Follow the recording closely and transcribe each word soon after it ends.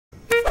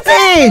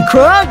Hey,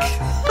 Kronk!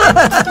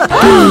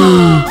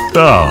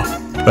 Oh,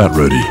 that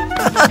Rudy.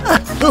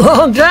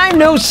 Long time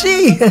no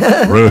see.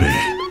 Rudy,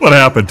 what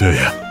happened to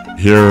you?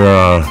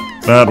 You're,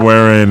 not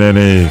wearing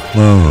any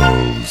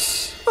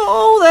clothes.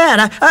 Oh,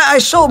 that. I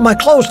sold my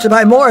clothes to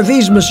buy more of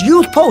Yzma's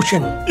youth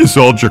potion. You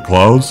sold your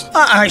clothes?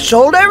 I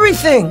sold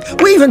everything.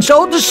 We even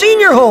sold the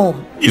senior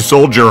home. You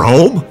sold your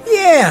home?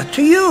 Yeah,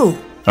 to you.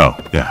 Oh,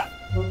 yeah.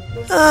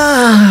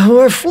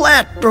 We're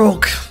flat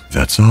broke.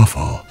 That's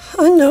awful.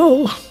 I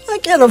know. I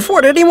can't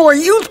afford any more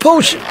youth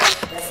potions.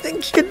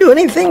 Think you could do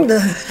anything to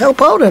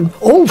help out an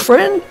old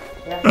friend?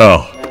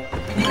 Oh.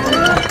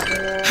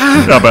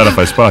 How about if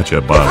I spot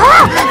you, Bob?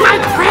 My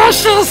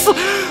precious!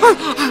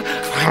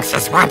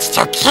 Francis wants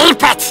to keep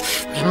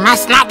it. We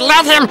must not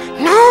let him.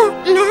 No.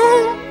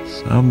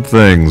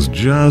 Something's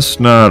just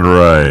not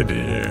right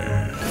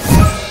here.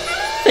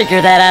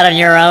 Figure that out on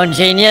your own,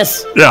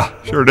 genius. Yeah,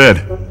 sure did.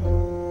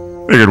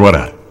 Figured what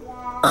out?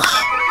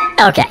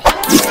 Okay.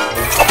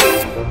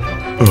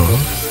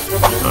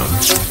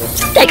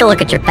 Take a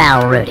look at your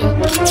pal, Rudy.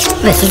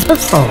 This is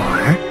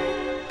before.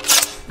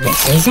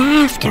 This is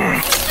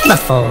after.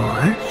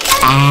 Before.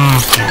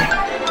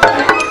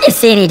 After. You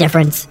see any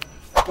difference?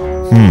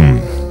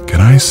 Can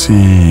I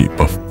see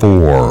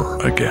before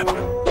again?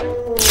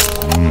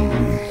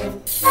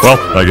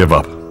 Well, I give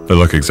up. They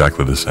look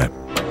exactly the same.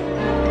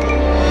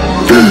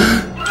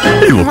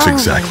 He looks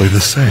exactly the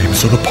same,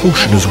 so the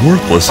potion is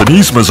worthless and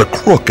Yzma's a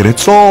crook and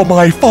it's all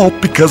my fault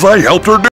because I helped her do